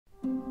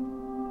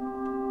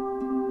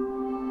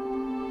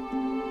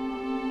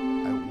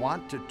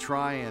want to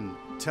try and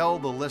tell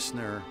the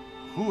listener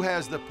who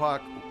has the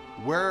puck,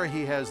 where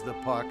he has the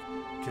puck,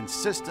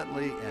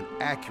 consistently and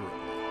accurately.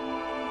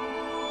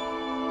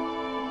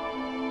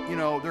 You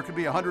know, there could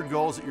be 100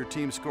 goals that your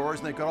team scores,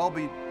 and they could all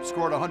be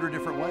scored 100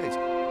 different ways.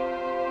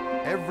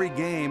 Every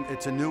game,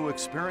 it's a new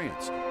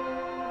experience,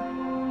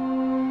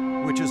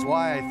 which is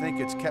why I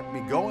think it's kept me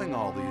going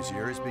all these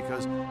years,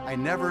 because I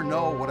never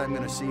know what I'm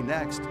going to see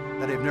next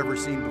that I've never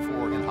seen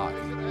before in hockey.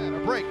 And a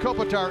break,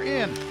 Kopitar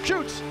in,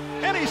 shoots,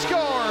 and he scores!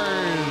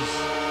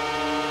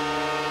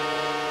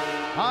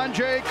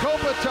 Andrei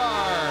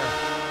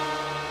Kopitar.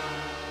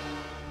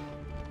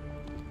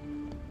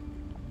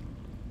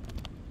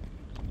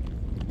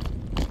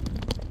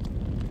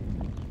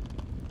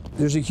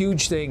 There's a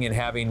huge thing in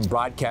having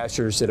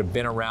broadcasters that have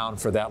been around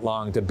for that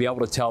long to be able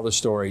to tell the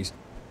stories.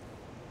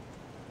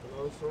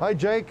 Hi,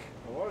 Jake.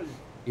 How are you?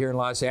 Here in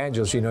Los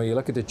Angeles, you know, you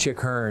look at the Chick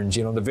Hearns,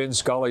 you know, the Vin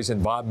Scullys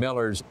and Bob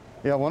Millers.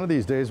 Yeah, one of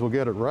these days we'll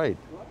get it right.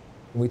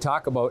 When we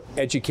talk about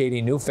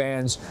educating new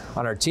fans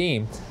on our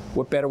team,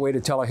 what better way to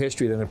tell a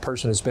history than a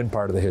person who's been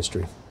part of the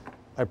history?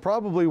 I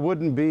probably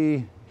wouldn't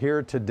be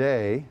here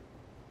today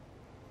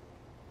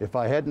if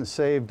I hadn't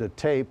saved a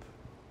tape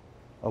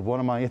of one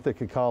of my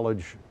Ithaca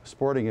College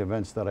sporting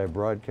events that I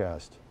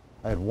broadcast.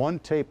 I had one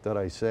tape that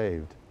I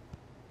saved.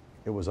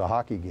 It was a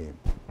hockey game.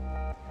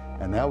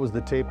 And that was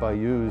the tape I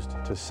used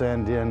to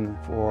send in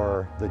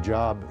for the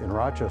job in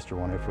Rochester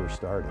when I first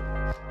started.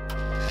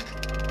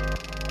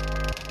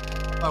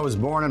 I was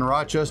born in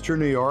Rochester,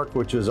 New York,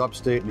 which is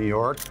upstate New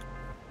York.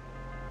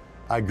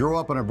 I grew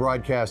up in a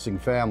broadcasting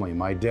family.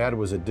 My dad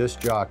was a disc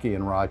jockey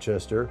in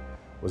Rochester,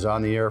 was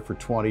on the air for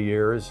 20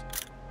 years.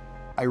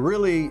 I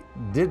really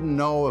didn't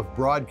know if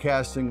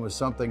broadcasting was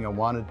something I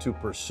wanted to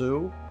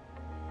pursue,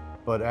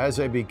 but as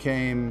I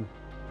became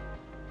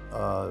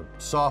a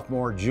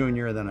sophomore,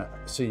 junior, then a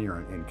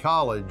senior in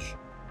college,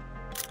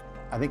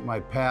 I think my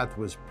path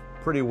was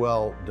pretty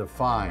well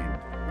defined.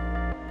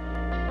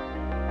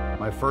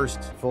 My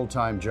first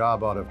full-time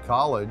job out of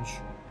college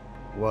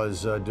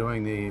was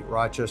doing the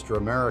Rochester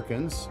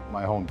Americans,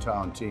 my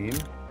hometown team.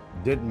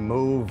 Didn't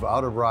move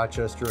out of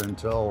Rochester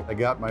until I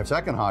got my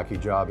second hockey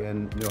job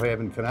in New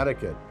Haven,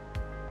 Connecticut.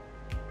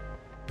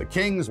 The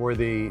Kings were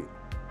the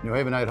New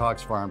Haven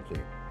Nighthawks farm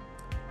team.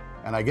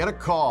 And I get a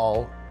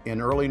call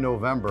in early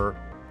November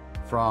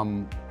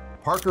from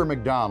Parker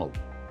McDonald.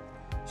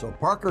 So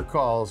Parker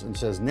calls and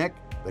says, Nick,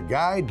 the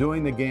guy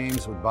doing the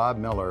games with Bob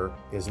Miller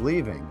is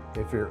leaving.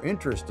 If you're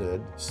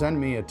interested, send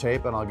me a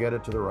tape and I'll get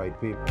it to the right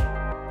people.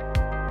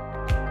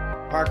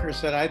 Parker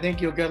said, I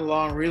think you'll get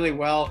along really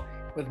well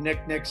with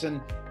Nick Nickson.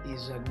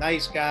 He's a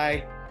nice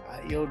guy.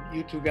 You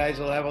two guys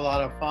will have a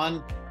lot of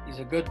fun. He's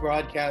a good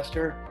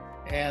broadcaster.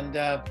 And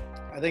I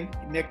think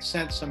Nick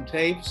sent some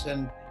tapes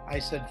and I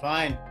said,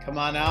 fine, come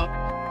on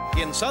out.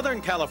 In Southern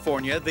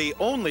California, the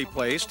only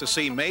place to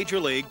see Major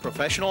League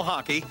professional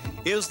hockey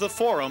is the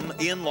Forum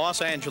in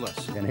Los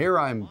Angeles. And here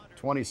I'm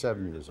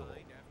 27 years old.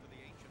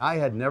 I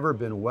had never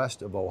been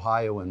west of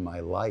Ohio in my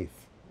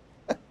life.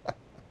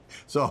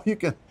 So you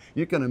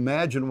can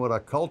imagine what a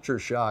culture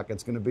shock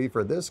it's going to be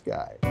for this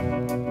guy.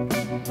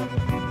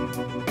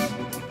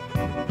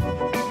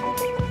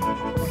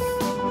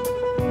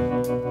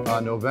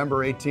 On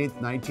November 18th,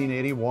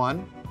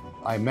 1981,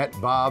 I met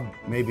Bob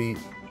maybe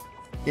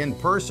in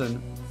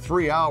person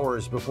 3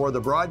 hours before the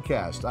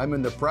broadcast. I'm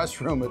in the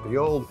press room at the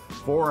old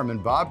Forum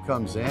and Bob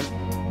comes in.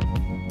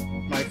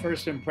 My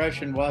first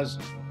impression was,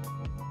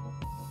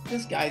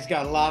 this guy's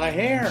got a lot of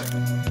hair.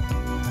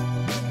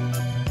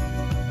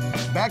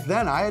 Back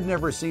then, I had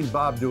never seen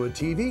Bob do a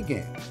TV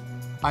game.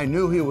 I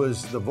knew he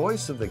was the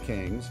voice of the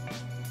Kings,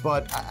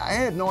 but I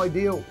had no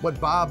idea what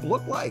Bob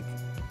looked like.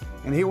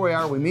 And here we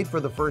are, we meet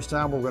for the first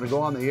time, we're gonna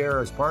go on the air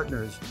as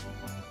partners.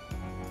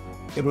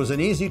 It was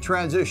an easy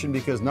transition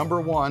because number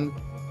one,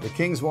 the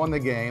Kings won the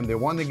game, they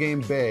won the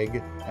game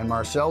big, and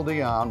Marcel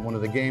Dion, one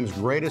of the game's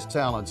greatest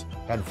talents,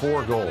 had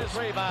 4 goals.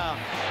 Rebound.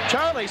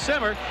 Charlie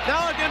Simmer,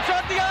 now in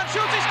front, Dion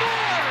shoots, he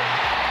scores!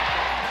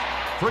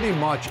 Pretty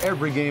much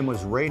every game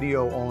was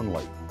radio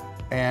only.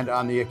 And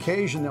on the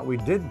occasion that we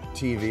did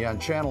TV on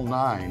Channel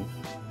 9,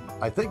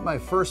 I think my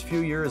first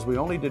few years we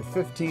only did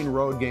 15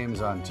 road games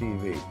on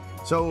TV.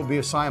 So it would be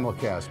a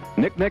simulcast.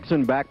 Nick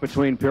Nickson back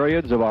between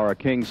periods of our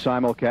Kings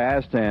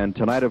simulcast, and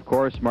tonight, of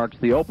course, marks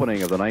the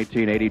opening of the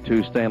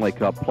 1982 Stanley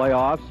Cup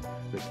playoffs.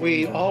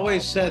 We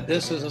always said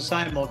this is a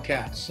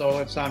simulcast, so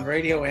it's on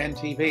radio and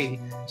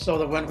TV, so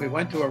that when we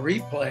went to a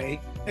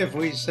replay, if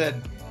we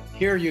said,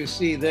 here you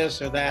see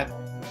this or that,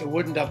 it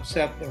wouldn't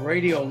upset the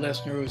radio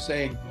listener who's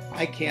saying,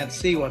 I can't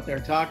see what they're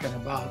talking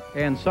about.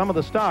 And some of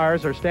the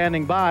stars are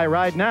standing by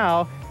right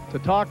now to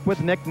talk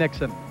with Nick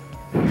Nickson.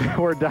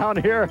 We're down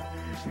here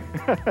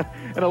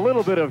in a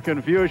little bit of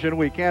confusion.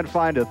 We can't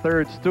find a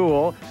third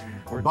stool.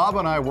 Bob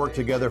and I worked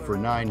together for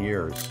 9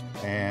 years,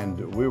 and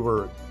we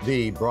were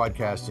the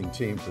broadcasting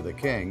team for the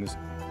Kings.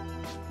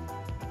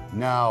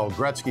 Now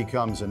Gretzky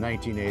comes in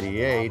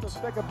 1988.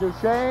 Stick of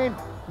Duchesne,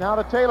 now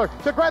to Taylor,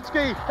 to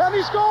Gretzky, and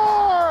he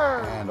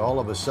scores! And all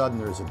of a sudden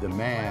there's a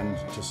demand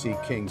to see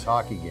Kings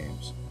hockey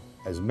games.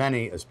 as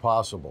many as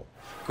possible.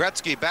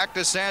 Gretzky back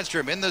to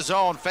Sandstrom in the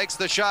zone, fakes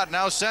the shot,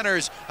 now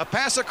centers. A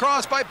pass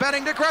across by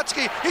Benning to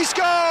Gretzky. He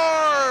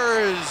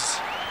scores!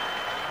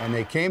 And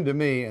they came to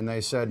me and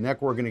they said,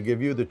 Nick, we're going to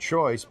give you the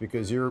choice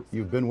because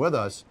you've been with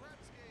us.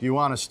 Do you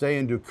want to stay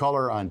and do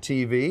color on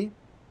TV?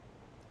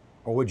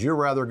 Or would you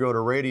rather go to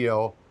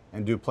radio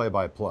and do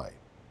play-by-play?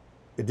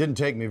 It didn't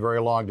take me very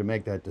long to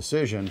make that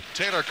decision.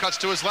 Taylor cuts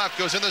to his left,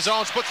 goes in the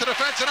zone, splits the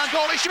defense, and on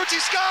goal he shoots, he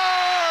scores!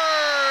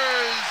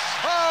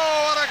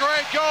 Oh, what a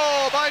great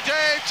goal by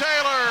Dave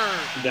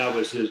Taylor! That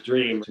was his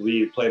dream, to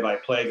be a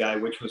play-by-play guy,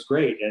 which was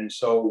great. And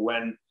so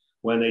when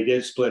they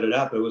did split it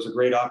up, it was a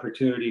great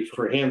opportunity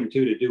for him,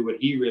 too, to do what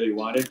he really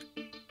wanted.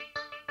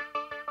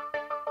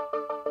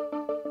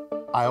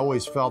 I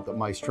always felt that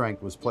my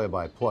strength was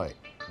play-by-play.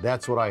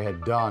 That's what I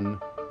had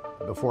done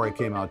before I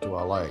came out to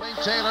LA.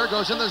 Taylor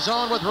goes in the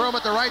zone with room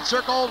at the right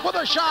circle with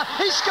a shot.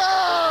 He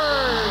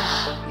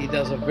scores! He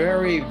does a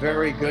very,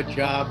 very good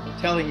job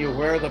telling you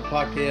where the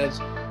puck is,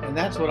 and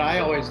that's what I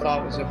always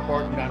thought was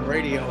important on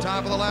radio.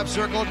 Top of the left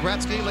circle,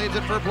 Gretzky leaves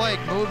it for Blake,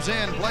 moves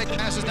in, Blake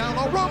passes down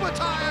low,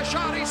 Robitaille, a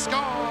shot, he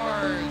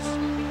scores!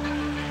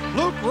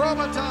 Luke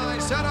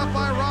Robitaille set up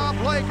by Rob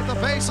Blake at the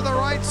base of the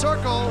right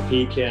circle.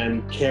 He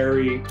can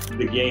carry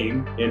the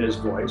game in his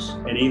voice,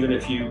 and even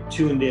if you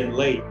tuned in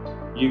late,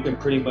 you can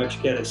pretty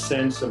much get a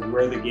sense of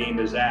where the game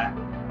is at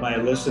by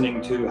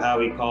listening to how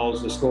he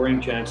calls the scoring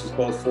chances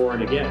both for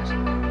and against.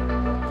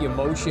 The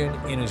emotion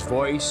in his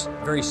voice,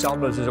 very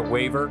seldom does it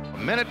waver.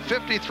 Minute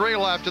 53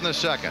 left in the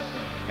second.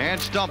 And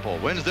Stumple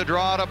wins the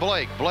draw to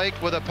Blake. Blake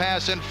with a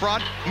pass in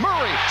front.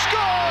 Murray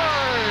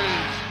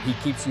scores! He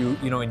keeps you,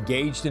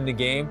 engaged in the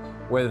game,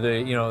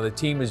 whether the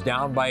team is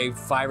down by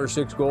 5 or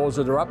 6 goals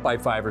or they're up by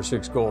 5 or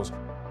 6 goals.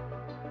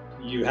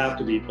 You have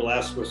to be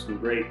blessed with some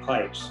great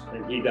pipes,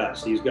 and he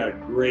does. He's got a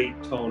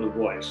great tone of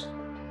voice,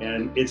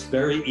 and it's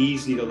very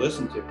easy to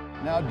listen to.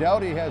 Now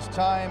Doughty has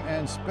time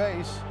and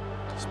space,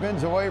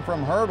 spins away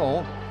from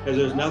Hurdle. Because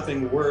there's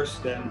nothing worse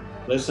than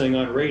listening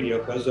on radio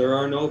because there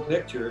are no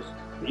pictures.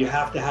 You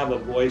have to have a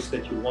voice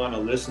that you want to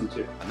listen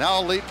to.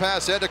 Now a lead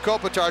pass Ed to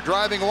Kopitar,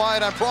 driving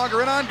wide on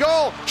Pronger and on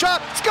goal.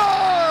 Shot, score!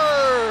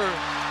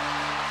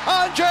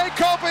 Andrei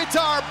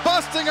Kopitar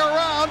busting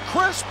around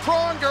Chris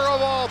Pronger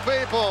of all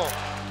people.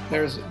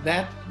 There's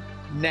that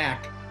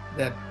knack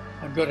that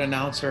a good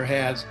announcer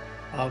has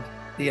of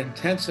the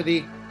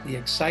intensity, the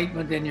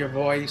excitement in your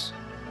voice,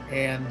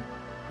 and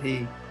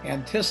the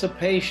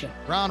anticipation.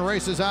 Brown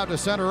races out to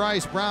center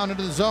ice. Brown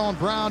into the zone.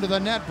 Brown to the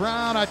net.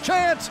 Brown, a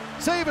chance.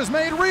 Save is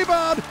made.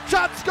 Rebound.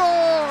 Shot, score!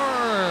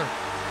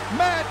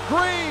 Matt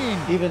Green.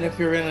 Even if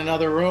you're in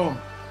another room,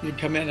 you'd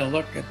come in and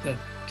look at the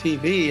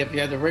TV. If you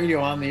had the radio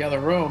on the other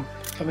room,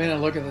 come in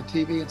and look at the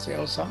TV and say,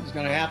 oh, something's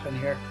going to happen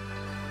here.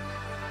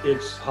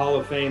 It's Hall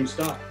of Fame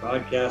stuff,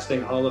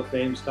 broadcasting Hall of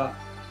Fame stuff.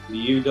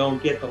 You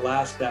don't get to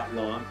last that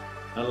long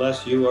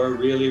unless you are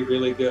really,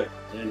 really good.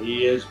 And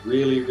he is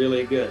really,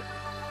 really good.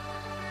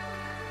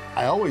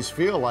 I always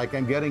feel like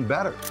I'm getting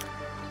better.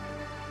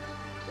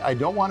 I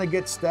don't want to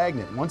get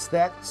stagnant. Once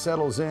that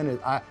settles in,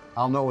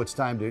 I'll know it's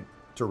time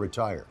to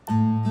retire.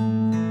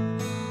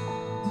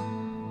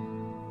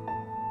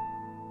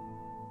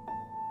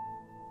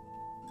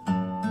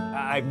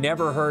 I've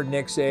never heard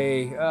Nick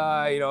say,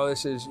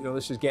 this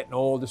is getting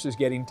old, this is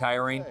getting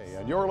tiring. Hey,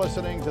 and you're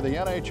listening to the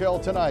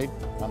NHL Tonight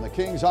on the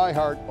Kings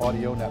iHeart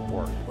Audio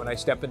Network. When I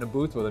step in the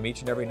booth with him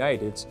each and every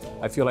night,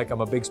 I feel like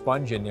I'm a big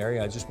sponge in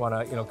there. I just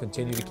want to,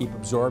 continue to keep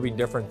absorbing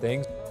different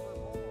things.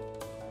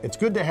 It's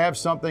good to have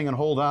something and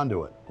hold on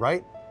to it,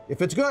 right?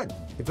 If it's good.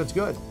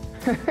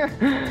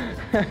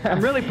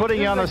 I'm really putting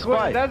you on the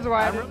spot. That's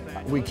why.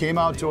 We came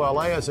out to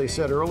LA, as I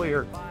said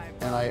earlier,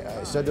 and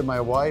I said to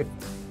my wife,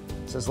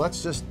 says,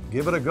 let's just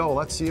give it a go.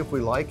 Let's see if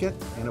we like it.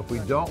 And if we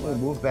don't, we'll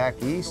move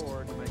back east.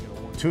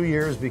 2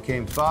 years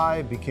became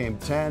 5, became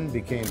 10,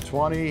 became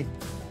 20,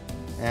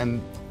 and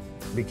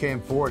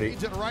became 40.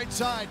 Leads it right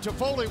side to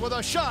Foley with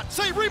a shot.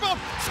 Save, rebound,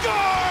 score!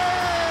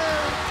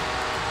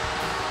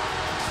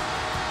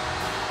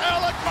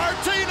 Alec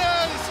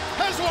Martinez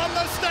has won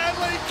the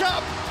Stanley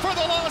Cup for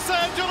the Los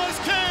Angeles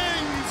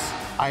Kings.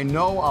 I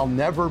know I'll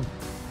never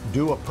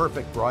do a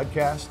perfect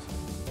broadcast,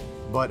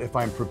 but if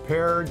I'm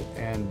prepared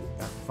and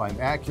if I'm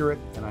accurate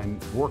and I'm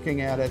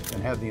working at it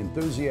and have the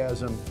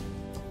enthusiasm,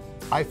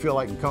 I feel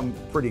I can come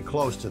pretty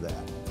close to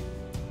that.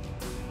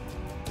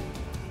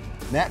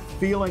 That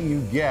feeling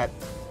you get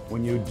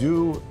when you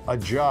do a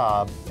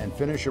job and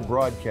finish a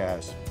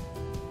broadcast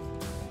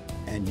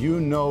and you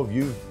know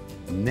you've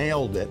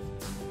nailed it,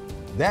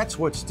 that's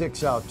what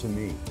sticks out to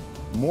me.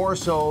 More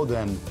so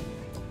than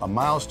a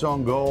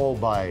milestone goal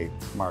by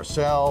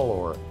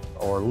Marcel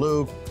or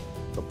Luke.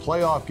 The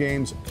playoff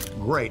games,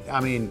 great.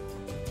 I mean,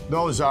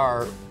 those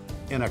are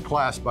in a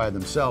class by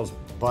themselves.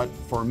 But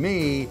for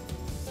me,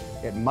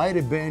 it might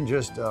have been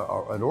just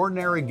an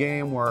ordinary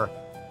game where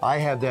I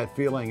had that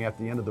feeling at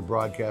the end of the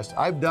broadcast.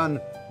 I've done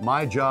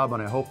my job,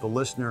 and I hope the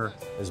listener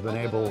has been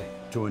able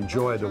to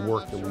enjoy the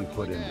work that we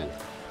put into it.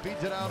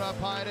 Feeds it out up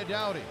high to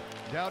Doughty.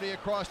 Doughty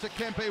across to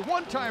Kempe.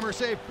 One-timer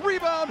save.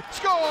 Rebound.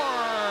 Score!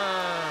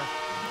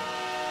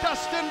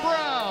 Dustin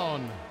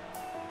Brown.